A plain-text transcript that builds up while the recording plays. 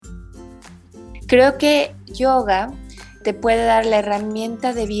Creo que yoga te puede dar la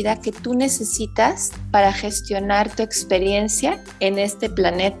herramienta de vida que tú necesitas para gestionar tu experiencia en este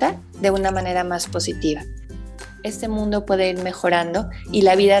planeta de una manera más positiva. Este mundo puede ir mejorando y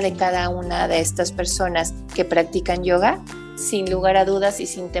la vida de cada una de estas personas que practican yoga, sin lugar a dudas y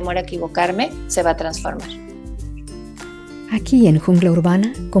sin temor a equivocarme, se va a transformar. Aquí en Jungla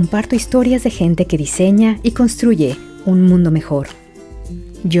Urbana comparto historias de gente que diseña y construye un mundo mejor.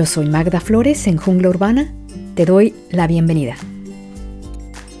 Yo soy Magda Flores en Jungla Urbana. Te doy la bienvenida.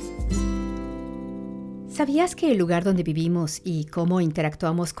 ¿Sabías que el lugar donde vivimos y cómo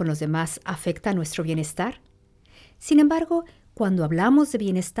interactuamos con los demás afecta nuestro bienestar? Sin embargo, cuando hablamos de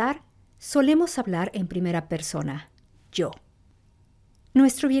bienestar, solemos hablar en primera persona, yo.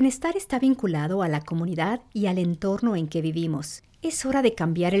 Nuestro bienestar está vinculado a la comunidad y al entorno en que vivimos. Es hora de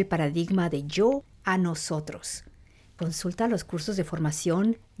cambiar el paradigma de yo a nosotros. Consulta los cursos de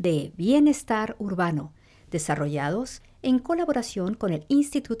formación de Bienestar Urbano, desarrollados en colaboración con el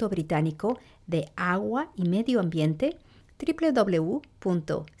Instituto Británico de Agua y Medio Ambiente, www.ciwem.org.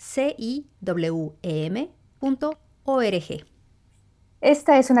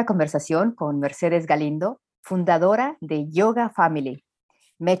 Esta es una conversación con Mercedes Galindo, fundadora de Yogafamily.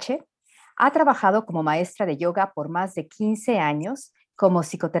 Meche ha trabajado como maestra de yoga por más de 15 años, como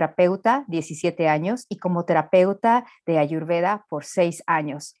psicoterapeuta 17 años y como terapeuta de Ayurveda por 6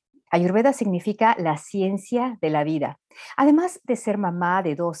 años. Ayurveda significa la ciencia de la vida. Además de ser mamá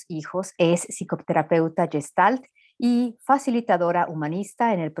de 2 hijos, es psicoterapeuta gestalt y facilitadora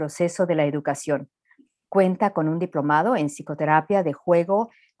humanista en el proceso de la educación. Cuenta con un diplomado en psicoterapia de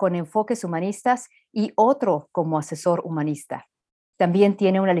juego con enfoques humanistas y otro como asesor humanista. También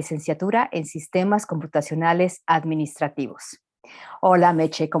tiene una licenciatura en sistemas computacionales administrativos. Hola,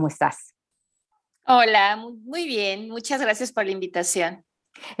 Meche, ¿cómo estás? Hola, muy bien. Muchas gracias por la invitación.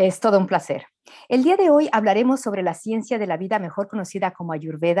 Es todo un placer. El día de hoy hablaremos sobre la ciencia de la vida, mejor conocida como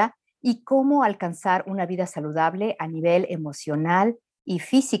Ayurveda, y cómo alcanzar una vida saludable a nivel emocional y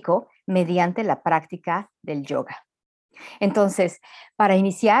físico mediante la práctica del yoga. Entonces, para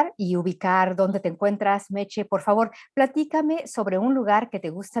iniciar y ubicar dónde te encuentras, Meche, por favor, platícame sobre un lugar que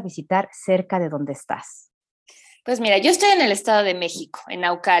te gusta visitar cerca de donde estás. Pues mira, yo estoy en el Estado de México, en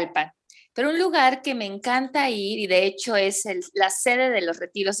Naucalpan, pero un lugar que me encanta ir y de hecho es la sede de los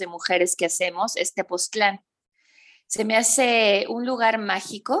retiros de mujeres que hacemos es Tepoztlán. Se me hace un lugar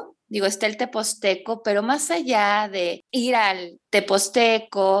mágico, digo, está el Teposteco, pero más allá de ir al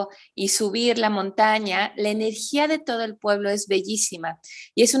Teposteco y subir la montaña, la energía de todo el pueblo es bellísima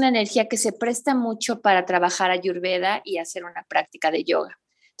y es una energía que se presta mucho para trabajar Ayurveda y hacer una práctica de yoga.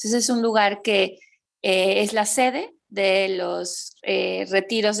 Entonces es un lugar que es la sede de los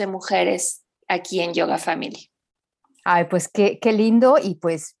retiros de mujeres aquí en Yogafamily. Ay, pues qué lindo y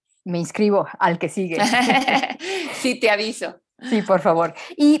pues me inscribo al que sigue. Sí, te aviso. Sí, por favor.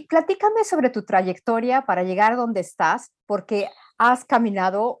 Y platícame sobre tu trayectoria para llegar donde estás, porque has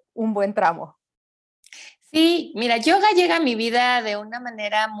caminado un buen tramo. Sí, mira, yoga llega a mi vida de una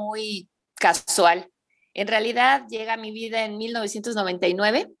manera muy casual. En realidad llega a mi vida en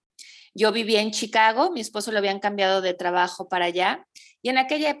 1999. Yo vivía en Chicago, mi esposo lo habían cambiado de trabajo para allá y en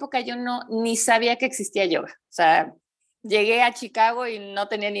aquella época yo ni sabía que existía yoga. O sea, llegué a Chicago y no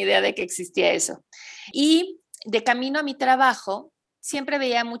tenía ni idea de que existía eso. Y de camino a mi trabajo, siempre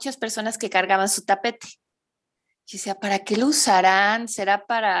veía muchas personas que cargaban su tapete. Y decía, ¿para qué lo usarán? ¿Será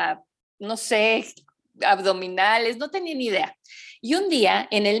para, no sé, abdominales? No tenía ni idea. Y un día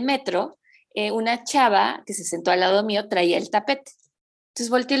en el metro, una chava que se sentó al lado mío traía el tapete. Entonces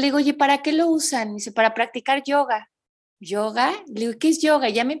volteé y le digo, oye, ¿para qué lo usan? Me dice, para practicar yoga. ¿Yoga? Le digo, ¿qué es yoga?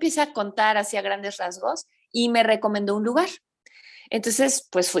 Y ya me empieza a contar así a grandes rasgos y me recomendó un lugar. Entonces,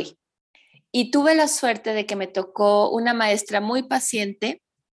 pues fui. Y tuve la suerte de que me tocó una maestra muy paciente,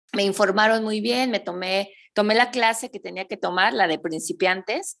 me informaron muy bien, tomé la clase que tenía que tomar, la de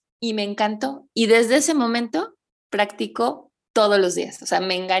principiantes, y me encantó. Y desde ese momento practico todos los días. O sea,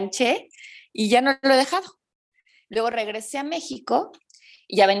 me enganché y ya no lo he dejado. Luego regresé a México,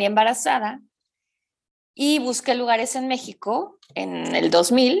 ya venía embarazada y busqué lugares en México en el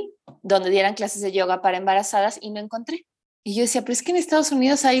 2000 donde dieran clases de yoga para embarazadas y no encontré. Y yo decía, pero es que en Estados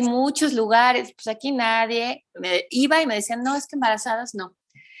Unidos hay muchos lugares, pues aquí nadie. Iba y me decían, no, es que embarazadas no.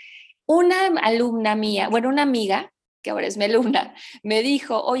 Una alumna mía, bueno, una amiga, que ahora es mi alumna, me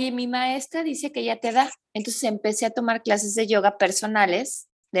dijo, oye, mi maestra dice que ya te da. Entonces empecé a tomar clases de yoga personales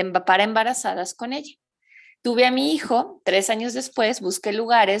para embarazadas con ella. Tuve a mi hijo, 3 años después, busqué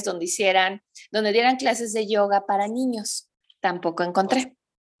lugares donde dieran clases de yoga para niños. Tampoco encontré.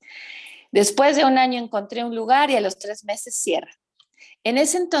 Después de un año encontré un lugar y a los 3 meses cierra. En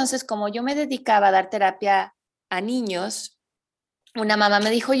ese entonces, como yo me dedicaba a dar terapia a niños, una mamá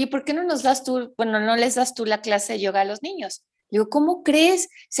me dijo, oye, ¿por qué no nos das tú, bueno, no les das tú la clase de yoga a los niños? Le digo, ¿cómo crees?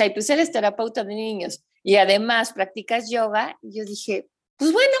 Si pues eres terapeuta de niños y además practicas yoga. Y yo dije,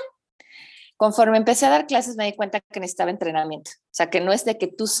 pues bueno, conforme empecé a dar clases me di cuenta que necesitaba entrenamiento. O sea, que no es de que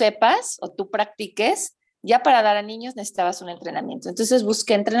tú sepas o tú practiques, ya para dar a niños necesitabas un entrenamiento. Entonces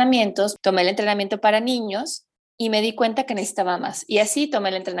busqué entrenamientos, tomé el entrenamiento para niños y me di cuenta que necesitaba más. Y así tomé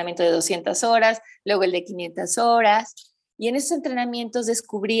el entrenamiento de 200 horas, luego el de 500 horas. Y en esos entrenamientos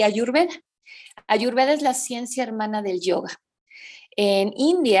descubrí Ayurveda. Ayurveda es la ciencia hermana del yoga. En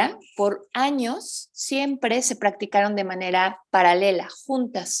India, por años, siempre se practicaron de manera paralela,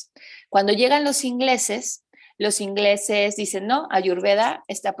 juntas. Cuando llegan los ingleses dicen, no, Ayurveda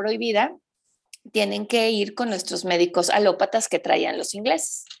está prohibida, tienen que ir con nuestros médicos alópatas que traían los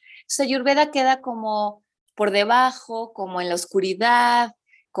ingleses. Entonces, Ayurveda queda como por debajo, como en la oscuridad,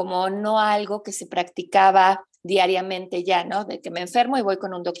 como no algo que se practicaba diariamente ya, ¿no? De que me enfermo y voy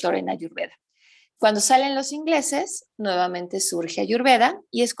con un doctor en Ayurveda. Cuando salen los ingleses, nuevamente surge Ayurveda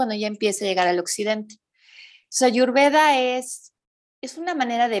y es cuando ya empieza a llegar al occidente. Entonces, Ayurveda es una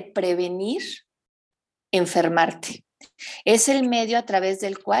manera de prevenir enfermarte. Es el medio a través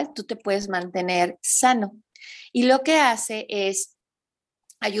del cual tú te puedes mantener sano. Y lo que hace es,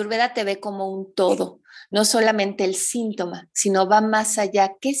 Ayurveda te ve como un todo, no solamente el síntoma, sino va más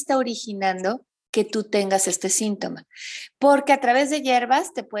allá. ¿Qué está originando que tú tengas este síntoma? Porque a través de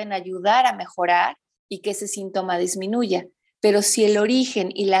hierbas te pueden ayudar a mejorar y que ese síntoma disminuya. Pero si el origen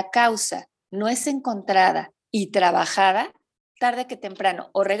y la causa no es encontrada y trabajada, tarde que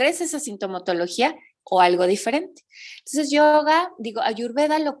temprano, o regresa esa sintomatología o algo diferente. Entonces,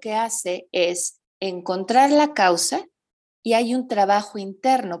 Ayurveda lo que hace es encontrar la causa y hay un trabajo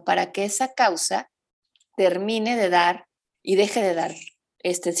interno para que esa causa termine de dar y deje de dar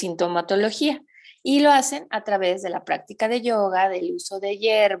sintomatología. Y lo hacen a través de la práctica de yoga, del uso de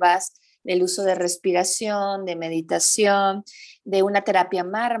hierbas, del uso de respiración, de meditación, de una terapia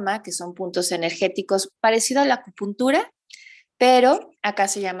marma, que son puntos energéticos parecido a la acupuntura, pero acá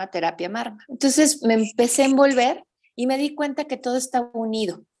se llama terapia marma. Entonces me empecé a envolver y me di cuenta que todo está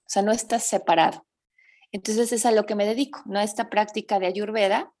unido, o sea, no está separado. Entonces es a lo que me dedico, ¿no? A esta práctica de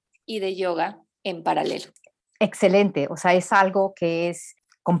Ayurveda y de yoga en paralelo. Excelente, o sea, es algo que es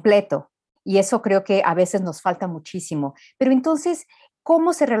completo y eso creo que a veces nos falta muchísimo. Pero entonces,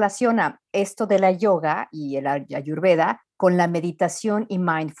 ¿cómo se relaciona esto de la yoga y el Ayurveda con la meditación y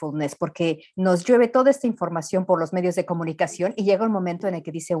mindfulness? Porque nos llueve toda esta información por los medios de comunicación y llega un momento en el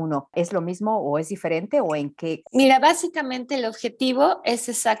que dice uno, ¿es lo mismo o es diferente o en qué? Mira, básicamente el objetivo es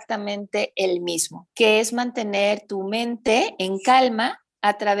exactamente el mismo, que es mantener tu mente en calma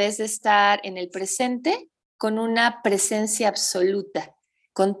a través de estar en el presente con una presencia absoluta,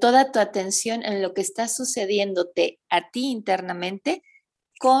 con toda tu atención en lo que está sucediéndote a ti internamente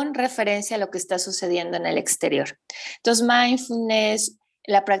con referencia a lo que está sucediendo en el exterior. Entonces, mindfulness,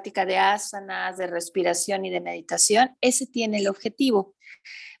 la práctica de asanas, de respiración y de meditación, ese tiene el objetivo.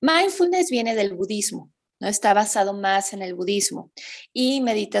 Mindfulness viene del budismo, ¿no? Está basado más en el budismo. Y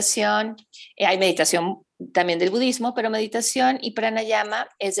meditación, hay meditación también del budismo, pero meditación y pranayama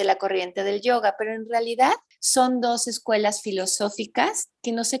es de la corriente del yoga, pero en realidad son dos escuelas filosóficas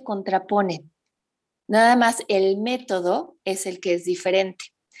que no se contraponen. Nada más el método es el que es diferente.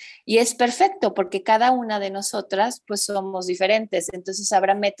 Y es perfecto porque cada una de nosotras pues somos diferentes, entonces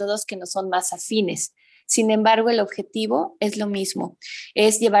habrá métodos que no son más afines. Sin embargo, el objetivo es lo mismo,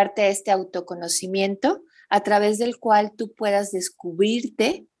 es llevarte a este autoconocimiento a través del cual tú puedas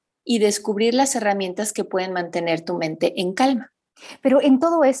descubrirte y descubrir las herramientas que pueden mantener tu mente en calma. Pero en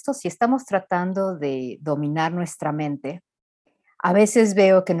todo esto, si estamos tratando de dominar nuestra mente, a veces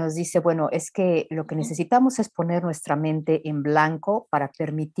veo que nos dice, bueno, es que lo que necesitamos es poner nuestra mente en blanco para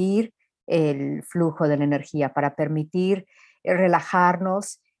permitir el flujo de la energía, para permitir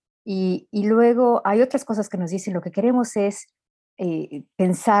relajarnos. Y luego hay otras cosas que nos dicen, lo que queremos es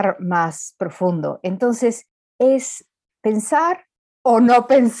pensar más profundo. Entonces, ¿es pensar o no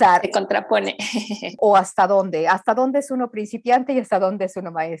pensar? Se contrapone. ¿O hasta dónde es uno principiante y hasta dónde es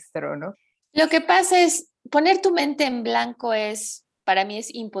uno maestro, ¿no? Lo que pasa es, poner tu mente en blanco para mí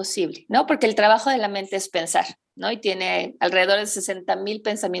es imposible, ¿no? Porque el trabajo de la mente es pensar, ¿no? Y tiene alrededor de 60,000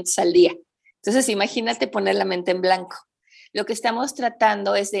 pensamientos al día. Entonces, imagínate poner la mente en blanco. Lo que estamos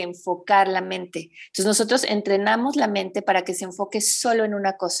tratando es de enfocar la mente. Entonces, nosotros entrenamos la mente para que se enfoque solo en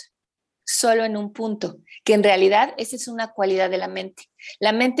una cosa, solo en un punto, que en realidad esa es una cualidad de la mente.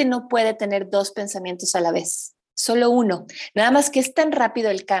 La mente no puede tener dos pensamientos a la vez, solo uno. Nada más que es tan rápido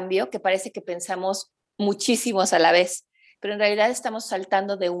el cambio que parece que pensamos muchísimos a la vez. pero en realidad estamos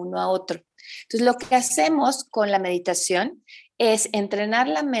saltando de uno a otro. Entonces, lo que hacemos con la meditación es entrenar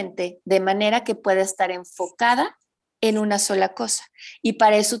la mente de manera que pueda estar enfocada en una sola cosa. Y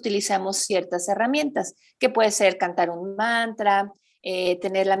para eso utilizamos ciertas herramientas, que puede ser cantar un mantra,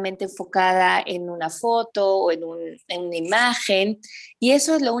 tener la mente enfocada en una foto o en una imagen. Y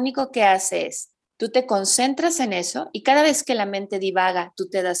eso es lo único que hace es, tú te concentras en eso y cada vez que la mente divaga, tú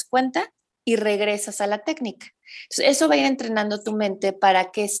te das cuenta y regresas a la técnica. Entonces, eso va a ir entrenando tu mente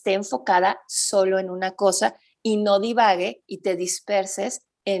para que esté enfocada solo en una cosa y no divague y te disperses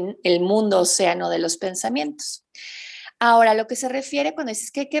en el mundo océano de los pensamientos. Ahora, lo que se refiere cuando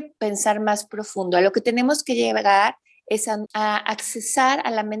dices que hay que pensar más profundo, a lo que tenemos que llegar es a accesar a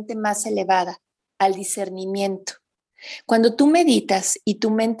la mente más elevada, al discernimiento. Cuando tú meditas y tu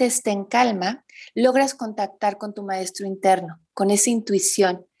mente está en calma, logras contactar con tu maestro interno, con esa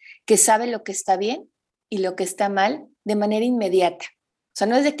intuición que sabe lo que está bien y lo que está mal de manera inmediata. O sea,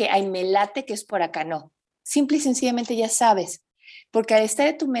 no es de que, ay, me late que es por acá, no. Simple y sencillamente ya sabes, porque al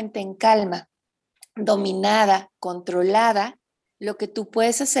estar tu mente en calma, dominada, controlada, lo que tú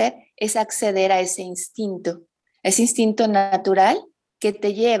puedes hacer es acceder a ese instinto natural que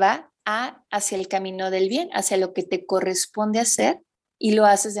te lleva hacia el camino del bien, hacia lo que te corresponde hacer y lo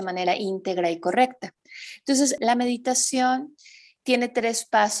haces de manera íntegra y correcta. Entonces, la meditación tiene 3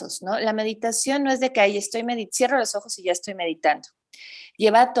 pasos, ¿no? La meditación no es de que ahí cierro los ojos y ya estoy meditando.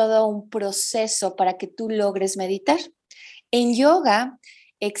 Lleva todo un proceso para que tú logres meditar. En yoga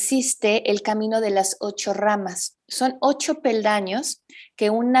existe el camino de las 8 ramas. Son 8 peldaños que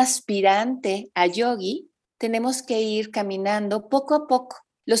un aspirante a yogi tenemos que ir caminando poco a poco.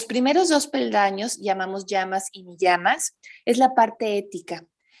 Los primeros 2 peldaños, llamamos llamas y niyamas, es la parte ética.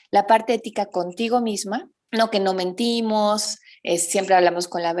 La parte ética contigo misma, no que no mentimos, siempre hablamos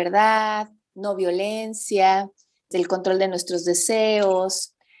con la verdad, no violencia, el control de nuestros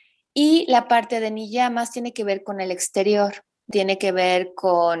deseos. Y la parte de niyamas tiene que ver con el exterior, tiene que ver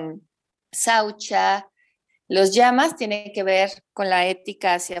con saucha. Los yamas tienen que ver con la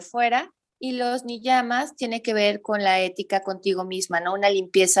ética hacia afuera y los niyamas tiene que ver con la ética contigo misma, ¿no? Una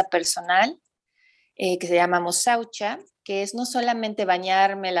limpieza personal que se llamamos saucha, que es no solamente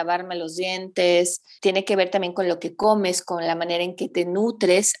bañarme, lavarme los dientes, tiene que ver también con lo que comes, con la manera en que te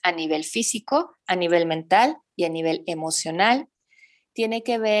nutres a nivel físico, a nivel mental y a nivel emocional. Tiene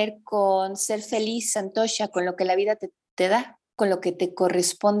que ver con ser feliz, Santosha, con lo que la vida te da, con lo que te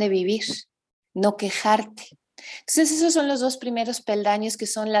corresponde vivir, no quejarte. Entonces, esos son los 2 primeros peldaños que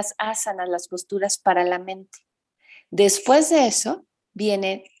son las asanas, las posturas para la mente. Después de eso,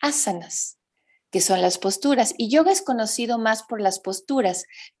 vienen asanas, que son las posturas. Y yoga es conocido más por las posturas,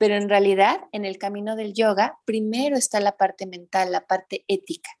 pero en realidad en el camino del yoga primero está la parte mental, la parte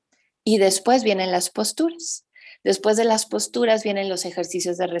ética, y después vienen las posturas. Después de las posturas vienen los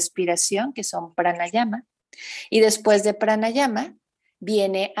ejercicios de respiración, que son pranayama, y después de pranayama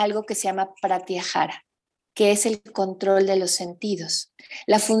viene algo que se llama pratyahara, que es el control de los sentidos.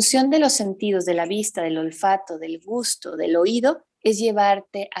 La función de los sentidos, de la vista, del olfato, del gusto, del oído, es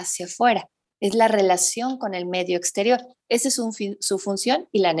llevarte hacia afuera. Es la relación con el medio exterior. Esa es su función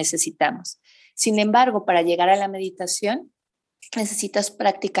y la necesitamos. Sin embargo, para llegar a la meditación, necesitas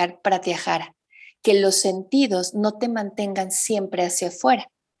practicar pratyahara, que los sentidos no te mantengan siempre hacia afuera,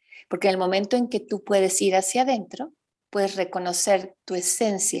 porque en el momento en que tú puedes ir hacia adentro, puedes reconocer tu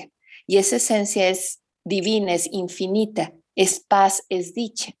esencia, y esa esencia es divina, es infinita, es paz, es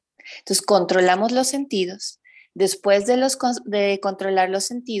dicha. Entonces, controlamos los sentidos. Después de controlar los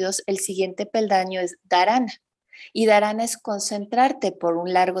sentidos, el siguiente peldaño es dharana. Y dharana es concentrarte por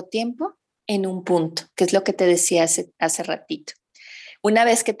un largo tiempo en un punto, que es lo que te decía hace ratito. Una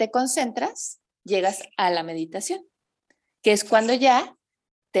vez que te concentras, llegas a la meditación, que es cuando ya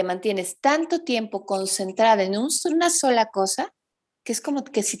te mantienes tanto tiempo concentrada en una sola cosa, que es como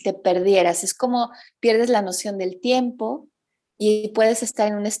que si te perdieras, es como pierdes la noción del tiempo y puedes estar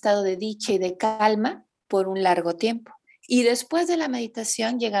en un estado de dicha y de calma por un largo tiempo. Y después de la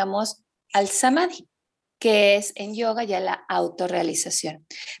meditación llegamos al samadhi, que es en yoga ya la autorrealización.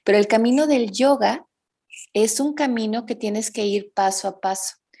 Pero el camino del yoga es un camino que tienes que ir paso a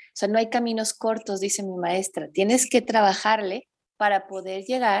paso. O sea, no hay caminos cortos, dice mi maestra. Tienes que trabajarle para poder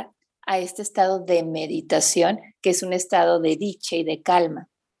llegar a este estado de meditación, que es un estado de dicha y de calma.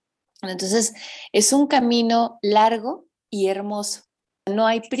 Entonces, es un camino largo y hermoso. No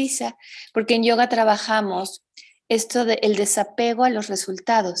hay prisa, porque en yoga trabajamos esto del desapego a los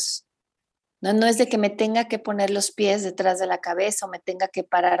resultados. No, no es de que me tenga que poner los pies detrás de la cabeza o me tenga que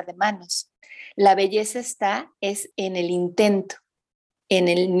parar de manos. La belleza es en el intento, en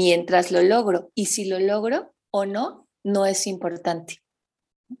el mientras lo logro. Y si lo logro o no, no es importante.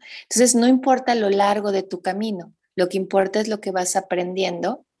 Entonces, no importa lo largo de tu camino, lo que importa es lo que vas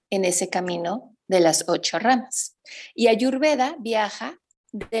aprendiendo en ese camino de las 8 ramas. Y Ayurveda viaja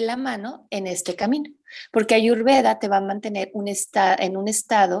de la mano en este camino, porque Ayurveda te va a mantener en un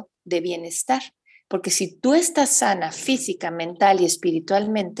estado de bienestar, porque si tú estás sana física, mental y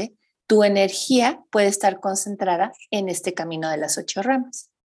espiritualmente, tu energía puede estar concentrada en este camino de las 8 ramas.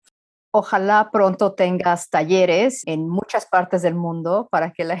 Ojalá pronto tengas talleres en muchas partes del mundo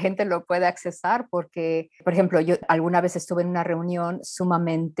para que la gente lo pueda accesar, porque, por ejemplo, yo alguna vez estuve en una reunión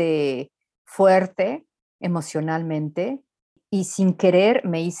sumamente fuerte emocionalmente y sin querer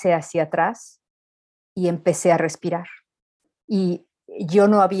me hice hacia atrás y empecé a respirar. Y yo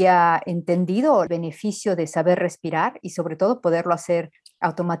no había entendido el beneficio de saber respirar y sobre todo poderlo hacer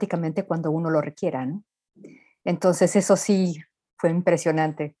automáticamente cuando uno lo requiera, ¿no? Entonces eso sí fue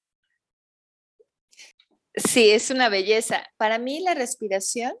impresionante. Sí, es una belleza. Para mí la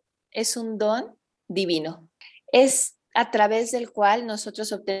respiración es un don divino. Es a través del cual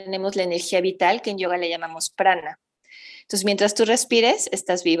nosotros obtenemos la energía vital, que en yoga le llamamos prana. Entonces, mientras tú respires,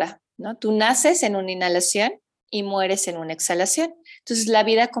 estás viva, ¿no? Tú naces en una inhalación y mueres en una exhalación. Entonces, la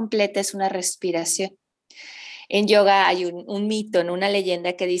vida completa es una respiración. En yoga hay un mito, ¿no? Una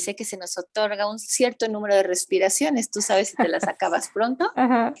leyenda que dice que se nos otorga un cierto número de respiraciones. Tú sabes si te las acabas pronto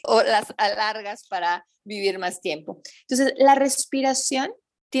Ajá. o las alargas para vivir más tiempo. Entonces, la respiración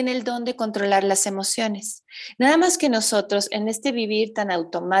tiene el don de controlar las emociones. Nada más que nosotros, en este vivir tan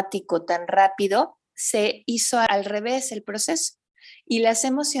automático, tan rápido, se hizo al revés el proceso. Y las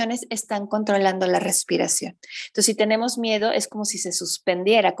emociones están controlando la respiración. Entonces, si tenemos miedo, es como si se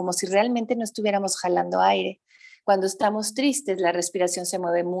suspendiera, como si realmente no estuviéramos jalando aire. Cuando estamos tristes, la respiración se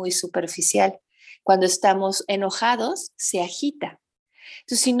mueve muy superficial. Cuando estamos enojados, se agita.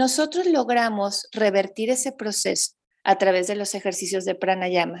 Entonces, si nosotros logramos revertir ese proceso a través de los ejercicios de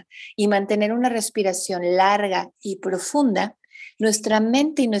pranayama y mantener una respiración larga y profunda, nuestra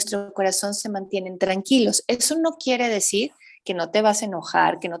mente y nuestro corazón se mantienen tranquilos. Eso no quiere decir que no te vas a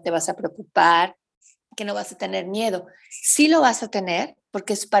enojar, que no te vas a preocupar, que no vas a tener miedo. Sí lo vas a tener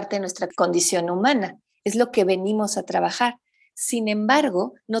porque es parte de nuestra condición humana, es lo que venimos a trabajar. Sin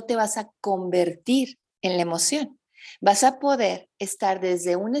embargo, no te vas a convertir en la emoción. Vas a poder estar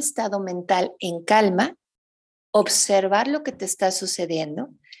desde un estado mental en calma, observar lo que te está sucediendo,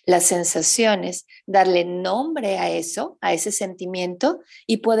 las sensaciones, darle nombre a eso, a ese sentimiento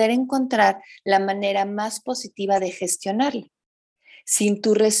y poder encontrar la manera más positiva de gestionarlo. Si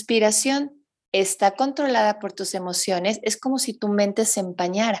tu respiración está controlada por tus emociones, es como si tu mente se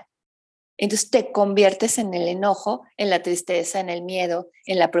empañara. Entonces te conviertes en el enojo, en la tristeza, en el miedo,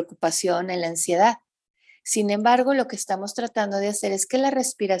 en la preocupación, en la ansiedad. Sin embargo, lo que estamos tratando de hacer es que la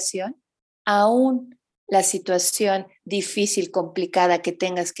respiración, aún la situación difícil, complicada que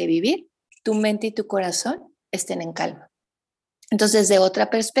tengas que vivir, tu mente y tu corazón estén en calma. Entonces, de otra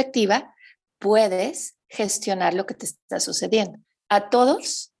perspectiva, puedes gestionar lo que te está sucediendo. A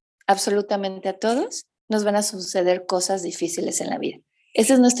todos, absolutamente a todos, nos van a suceder cosas difíciles en la vida.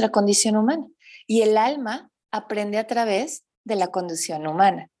 Esa es nuestra condición humana. Y el alma aprende a través de la condición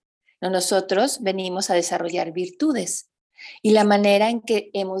humana. Nosotros venimos a desarrollar virtudes y la manera en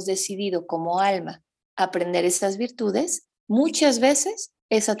que hemos decidido como alma aprender esas virtudes muchas veces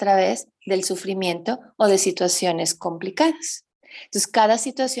es a través del sufrimiento o de situaciones complicadas. Entonces, cada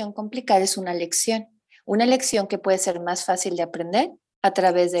situación complicada es una lección que puede ser más fácil de aprender a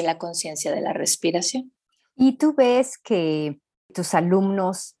través de la conciencia de la respiración. ¿Y tú ves que tus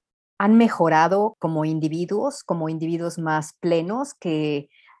alumnos han mejorado como individuos más plenos que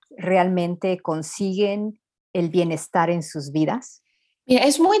realmente consiguen el bienestar en sus vidas? Mira,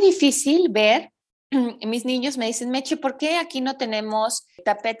 es muy difícil ver, mis niños me dicen, Meche, ¿por qué aquí no tenemos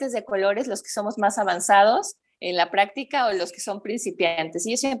tapetes de colores, los que somos más avanzados en la práctica o los que son principiantes?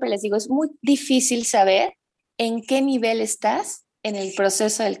 Y yo siempre les digo, es muy difícil saber en qué nivel estás en el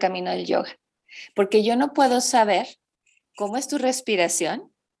proceso del camino del yoga, porque yo no puedo saber cómo es tu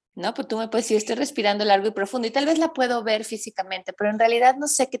respiración, ¿no? Pues tú me puedes decir, estoy respirando largo y profundo y tal vez la puedo ver físicamente, pero en realidad no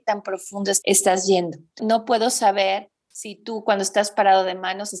sé qué tan profundo estás yendo. No puedo saber si tú cuando estás parado de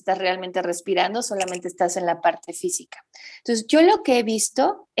manos estás realmente respirando, solamente estás en la parte física. Entonces, yo lo que he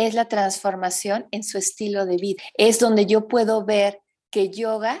visto es la transformación en su estilo de vida. Es donde yo puedo ver que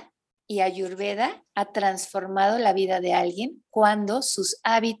yoga y Ayurveda ha transformado la vida de alguien cuando sus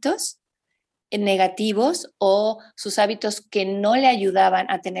hábitos negativos o sus hábitos que no le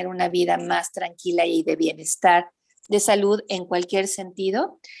ayudaban a tener una vida más tranquila y de bienestar, de salud en cualquier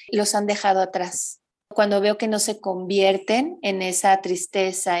sentido, los han dejado atrás. Cuando veo que no se convierten en esa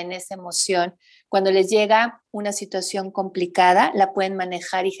tristeza, en esa emoción, Cuando les llega una situación complicada, la pueden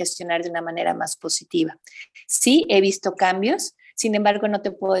manejar y gestionar de una manera más positiva. Sí, he visto cambios, sin embargo, no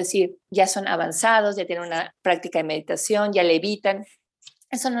te puedo decir, ya son avanzados, ya tienen una práctica de meditación, ya levitan.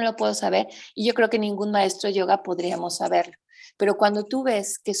 Eso no lo puedo saber y yo creo que ningún maestro de yoga podríamos saberlo. Pero cuando tú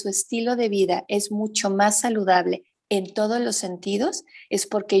ves que su estilo de vida es mucho más saludable en todos los sentidos, es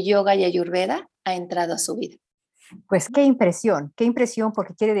porque yoga y ayurveda ha entrado a su vida. Pues qué impresión,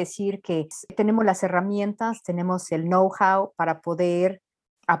 porque quiere decir que tenemos las herramientas, tenemos el know-how para poder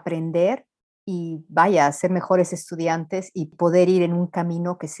aprender y vaya, ser mejores estudiantes y poder ir en un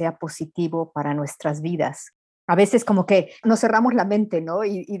camino que sea positivo para nuestras vidas. A veces como que nos cerramos la mente, ¿no?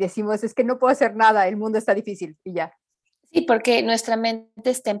 Y decimos, es que no puedo hacer nada, el mundo está difícil y ya. Sí, porque nuestra mente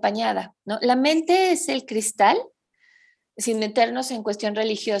está empañada, ¿no? La mente es el cristal, sin meternos en cuestión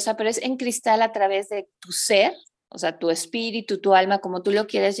religiosa, pero es en cristal a través de tu ser, o sea, tu espíritu, tu alma, como tú lo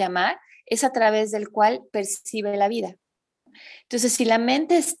quieres llamar, es a través del cual percibe la vida. Entonces, si la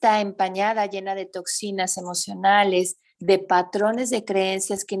mente está empañada, llena de toxinas emocionales, de patrones de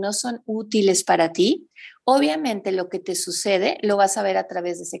creencias que no son útiles para ti, obviamente lo que te sucede lo vas a ver a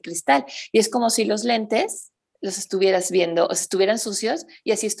través de ese cristal. Y es como si los lentes los estuvieras viendo, o estuvieran sucios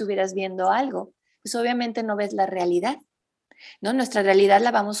y así estuvieras viendo algo. Pues obviamente no ves la realidad, ¿no? Nuestra realidad la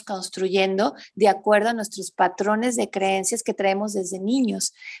vamos construyendo de acuerdo a nuestros patrones de creencias que traemos desde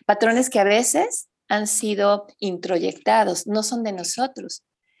niños, patrones que a veces han sido introyectados, no son de nosotros,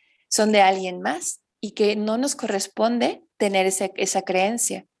 son de alguien más y que no nos corresponde tener esa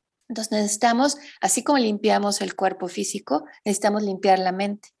creencia. Entonces necesitamos, así como limpiamos el cuerpo físico, necesitamos limpiar la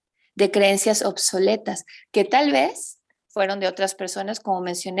mente de creencias obsoletas que tal vez fueron de otras personas, como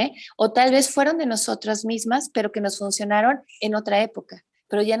mencioné, o tal vez fueron de nosotras mismas, pero que nos funcionaron en otra época,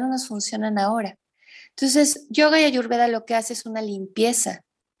 pero ya no nos funcionan ahora. Entonces, yoga y ayurveda lo que hace es una limpieza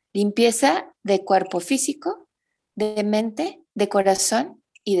de cuerpo físico, de mente, de corazón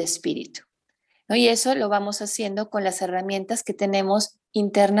y de espíritu, ¿no? Y eso lo vamos haciendo con las herramientas que tenemos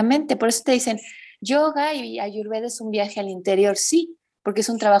internamente. Por eso te dicen, yoga y ayurveda es un viaje al interior, sí, porque es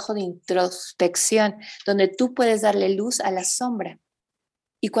un trabajo de introspección, donde tú puedes darle luz a la sombra.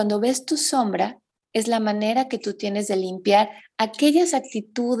 Y cuando ves tu sombra, es la manera que tú tienes de limpiar aquellas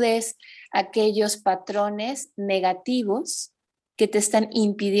actitudes, aquellos patrones negativos que te están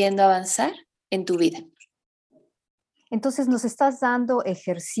impidiendo avanzar en tu vida. Entonces nos estás dando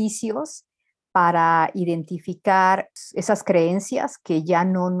ejercicios para identificar esas creencias que ya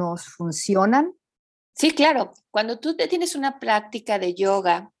no nos funcionan. Sí, claro, cuando tú tienes una práctica de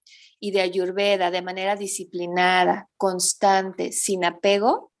yoga y de ayurveda de manera disciplinada, constante, sin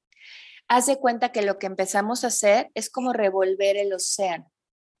apego, haz de cuenta que lo que empezamos a hacer es como revolver el océano,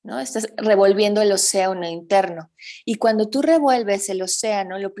 ¿no? Estás revolviendo el océano interno. Y cuando tú revuelves el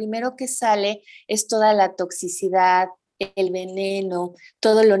océano, lo primero que sale es toda la toxicidad, el veneno,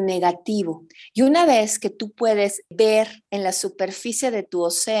 todo lo negativo. Y una vez que tú puedes ver en la superficie de tu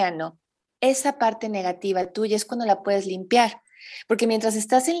océano esa parte negativa tuya, es cuando la puedes limpiar. Porque mientras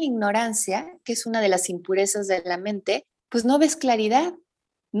estás en la ignorancia, que es una de las impurezas de la mente, pues no ves claridad,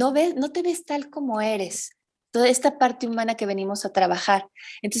 no te ves tal como eres, toda esta parte humana que venimos a trabajar.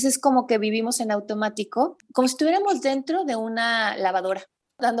 Entonces, como que vivimos en automático, como si estuviéramos dentro de una lavadora,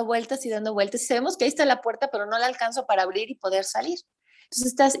 dando vueltas y dando vueltas. Y sabemos que ahí está la puerta, pero no la alcanzo para abrir y poder salir. Entonces,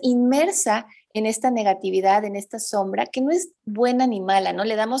 estás inmersa en esta negatividad, en esta sombra, que no es buena ni mala, ¿no?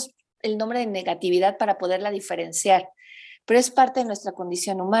 Le damos el nombre de negatividad para poderla diferenciar, pero es parte de nuestra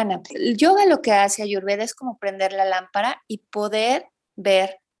condición humana. El yoga lo que hace, Ayurveda, es como prender la lámpara y poder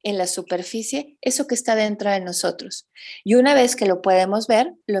ver en la superficie eso que está dentro de nosotros. Y una vez que lo podemos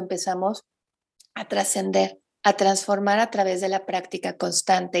ver, lo empezamos a trascender, a transformar a través de la práctica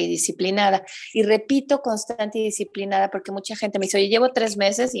constante y disciplinada. Y repito, constante y disciplinada, porque mucha gente me dice, oye, llevo 3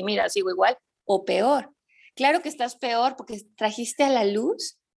 meses y mira, sigo igual o peor. Claro que estás peor porque trajiste a la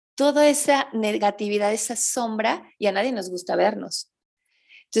luz toda esa negatividad, esa sombra, y a nadie nos gusta vernos.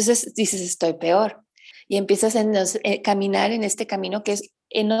 Entonces dices, estoy peor. Y empiezas a caminar en este camino que es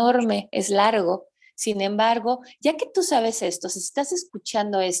enorme, es largo. Sin embargo, ya que tú sabes esto, si estás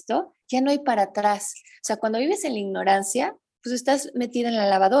escuchando esto, ya no hay para atrás. O sea, cuando vives en la ignorancia, pues estás metida en la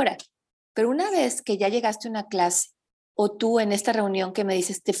lavadora. Pero una vez que ya llegaste a una clase o tú en esta reunión que me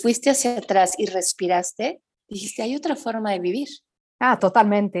dices, te fuiste hacia atrás y respiraste, dijiste, hay otra forma de vivir. Ah,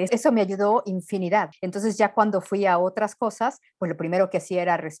 totalmente. Eso me ayudó infinidad. Entonces ya cuando fui a otras cosas, pues lo primero que hacía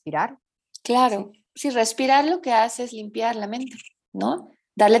era respirar. Claro, Sí. si respirar lo que hace es limpiar la mente, ¿no?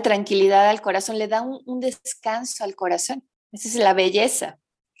 Darle tranquilidad al corazón, le da un descanso al corazón. Esa es la belleza.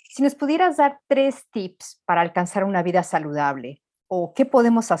 Si nos pudieras dar 3 tips para alcanzar una vida saludable, o qué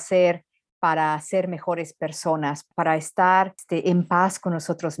podemos hacer para ser mejores personas, para estar en paz con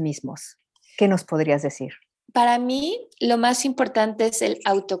nosotros mismos? ¿Qué nos podrías decir? Para mí, lo más importante es el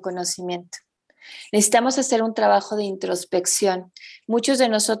autoconocimiento. Necesitamos hacer un trabajo de introspección. Muchos de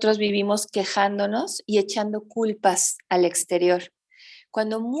nosotros vivimos quejándonos y echando culpas al exterior,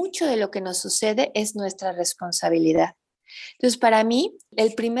 cuando mucho de lo que nos sucede es nuestra responsabilidad. Entonces, para mí,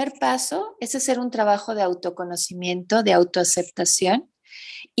 el primer paso es hacer un trabajo de autoconocimiento, de autoaceptación,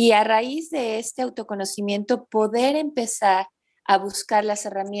 y a raíz de este autoconocimiento poder empezar a buscar las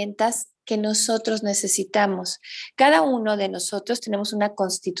herramientas que nosotros necesitamos. Cada uno de nosotros tenemos una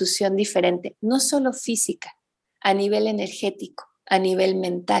constitución diferente, no solo física, a nivel energético, a nivel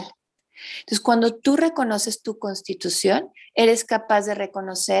mental. Entonces, cuando tú reconoces tu constitución, eres capaz de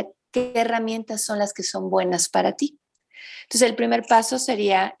reconocer qué herramientas son las que son buenas para ti. Entonces, el primer paso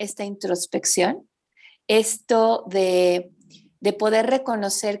sería esta introspección, esto de poder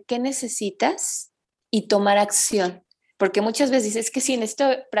reconocer qué necesitas y tomar acción. Porque muchas veces dices, es que sí, necesito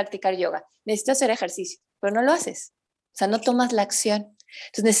practicar yoga, necesito hacer ejercicio, pero no lo haces. O sea, no tomas la acción.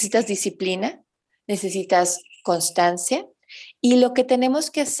 Entonces necesitas disciplina, necesitas constancia y lo que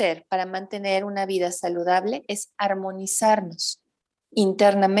tenemos que hacer para mantener una vida saludable es armonizarnos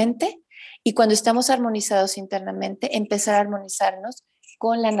internamente y cuando estamos armonizados internamente, empezar a armonizarnos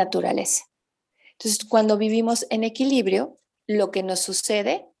con la naturaleza. Entonces, cuando vivimos en equilibrio, lo que nos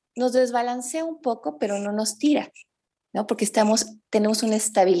sucede nos desbalancea un poco, pero no nos tira, ¿no? Porque tenemos una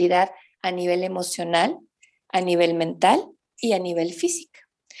estabilidad a nivel emocional, a nivel mental y a nivel físico.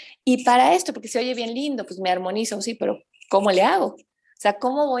 Y para esto, porque se oye bien lindo, pues me armonizo, sí, pero ¿cómo le hago? O sea,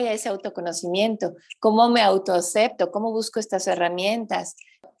 ¿cómo voy a ese autoconocimiento? ¿Cómo me autoacepto? ¿Cómo busco estas herramientas?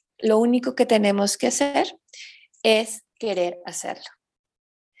 Lo único que tenemos que hacer es querer hacerlo.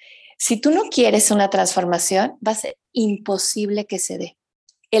 Si tú no quieres una transformación, va a ser imposible que se dé.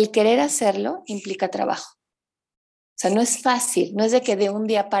 El querer hacerlo implica trabajo. O sea, no es fácil, no es de que de un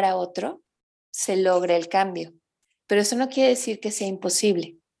día para otro se logre el cambio, pero eso no quiere decir que sea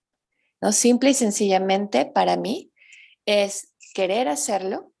imposible, ¿no? Simple y sencillamente para mí es querer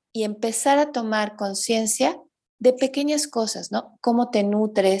hacerlo y empezar a tomar conciencia de pequeñas cosas, ¿no? Cómo te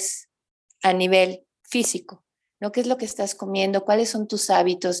nutres a nivel físico, ¿no? ¿Qué es lo que estás comiendo? ¿Cuáles son tus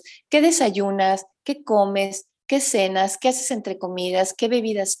hábitos? ¿Qué desayunas? ¿Qué comes? ¿Qué cenas? ¿Qué haces entre comidas? ¿Qué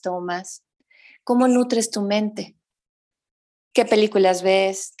bebidas tomas? ¿Cómo nutres tu mente? ¿Qué películas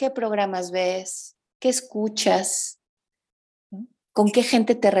ves? ¿Qué programas ves? ¿Qué escuchas? ¿Con qué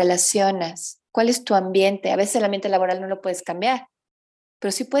gente te relacionas? ¿Cuál es tu ambiente? A veces el ambiente laboral no lo puedes cambiar,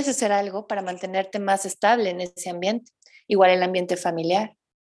 pero sí puedes hacer algo para mantenerte más estable en ese ambiente. Igual el ambiente familiar,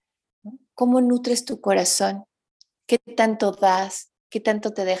 ¿no? ¿Cómo nutres tu corazón? ¿Qué tanto das? ¿Qué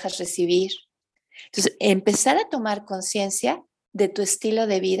tanto te dejas recibir? Entonces, empezar a tomar conciencia de tu estilo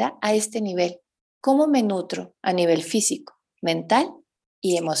de vida a este nivel. ¿Cómo me nutro a nivel físico, mental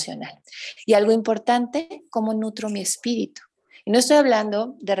y emocional? Y algo importante, ¿cómo nutro mi espíritu? Y no estoy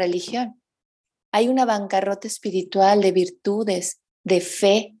hablando de religión. Hay una bancarrota espiritual de virtudes, de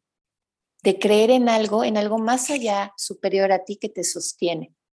fe, de creer en algo más allá, superior a ti que te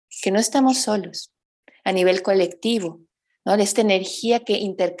sostiene, que no estamos solos a nivel colectivo, ¿no? De esta energía que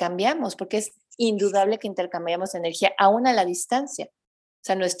intercambiamos, porque es indudable que intercambiamos energía aún a la distancia. O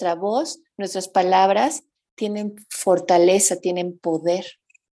sea, nuestra voz, nuestras palabras tienen fortaleza, tienen poder.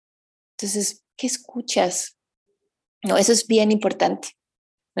 Entonces, ¿qué escuchas? No, eso es bien importante.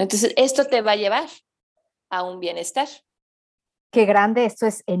 Entonces, esto te va a llevar a un bienestar. Qué grande, esto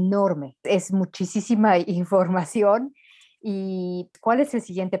es enorme, es muchísima información. ¿Y cuál es el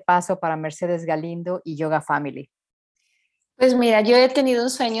siguiente paso para Mercedes Galindo y Yogafamily? Pues mira, yo he tenido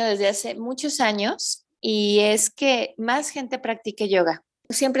un sueño desde hace muchos años y es que más gente practique yoga.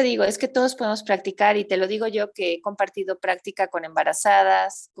 Siempre digo, es que todos podemos practicar y te lo digo yo que he compartido práctica con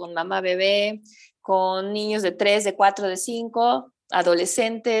embarazadas, con mamá bebé, con niños de 3, de 4, de 5,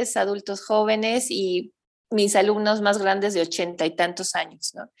 adolescentes, adultos jóvenes y mis alumnos más grandes de 80 y tantos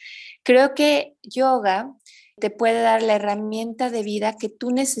años, ¿no? Creo que yoga te puede dar la herramienta de vida que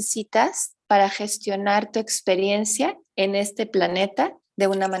tú necesitas para gestionar tu experiencia en este planeta de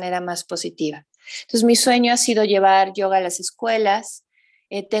una manera más positiva. Entonces, mi sueño ha sido llevar yoga a las escuelas.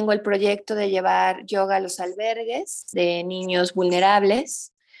 Tengo el proyecto de llevar yoga a los albergues de niños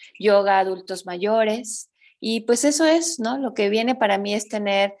vulnerables, yoga a adultos mayores. Y pues eso es, ¿no? Lo que viene para mí es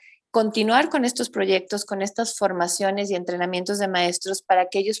continuar con estos proyectos, con estas formaciones y entrenamientos de maestros para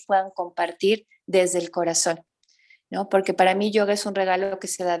que ellos puedan compartir desde el corazón, ¿no? Porque para mí yoga es un regalo que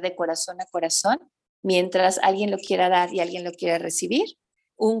se da de corazón a corazón, mientras alguien lo quiera dar y alguien lo quiera recibir,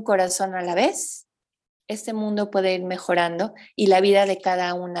 un corazón a la vez, este mundo puede ir mejorando y la vida de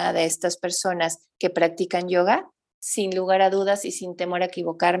cada una de estas personas que practican yoga, sin lugar a dudas y sin temor a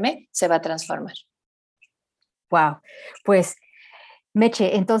equivocarme, se va a transformar. Wow, pues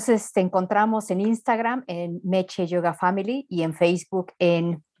Meche, entonces te encontramos en Instagram en Meche Yogafamily y en Facebook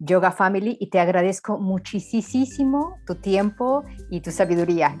en Yogafamily y te agradezco muchísimo tu tiempo y tu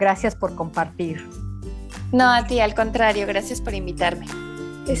sabiduría. Gracias por compartir. No, a ti, al contrario, gracias por invitarme.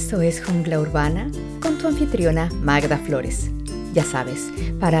 Esto es Jungla Urbana con tu anfitriona Magda Flores. Ya sabes,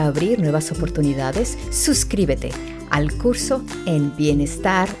 para abrir nuevas oportunidades, suscríbete al curso en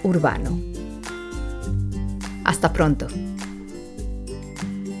Bienestar Urbano. Hasta pronto.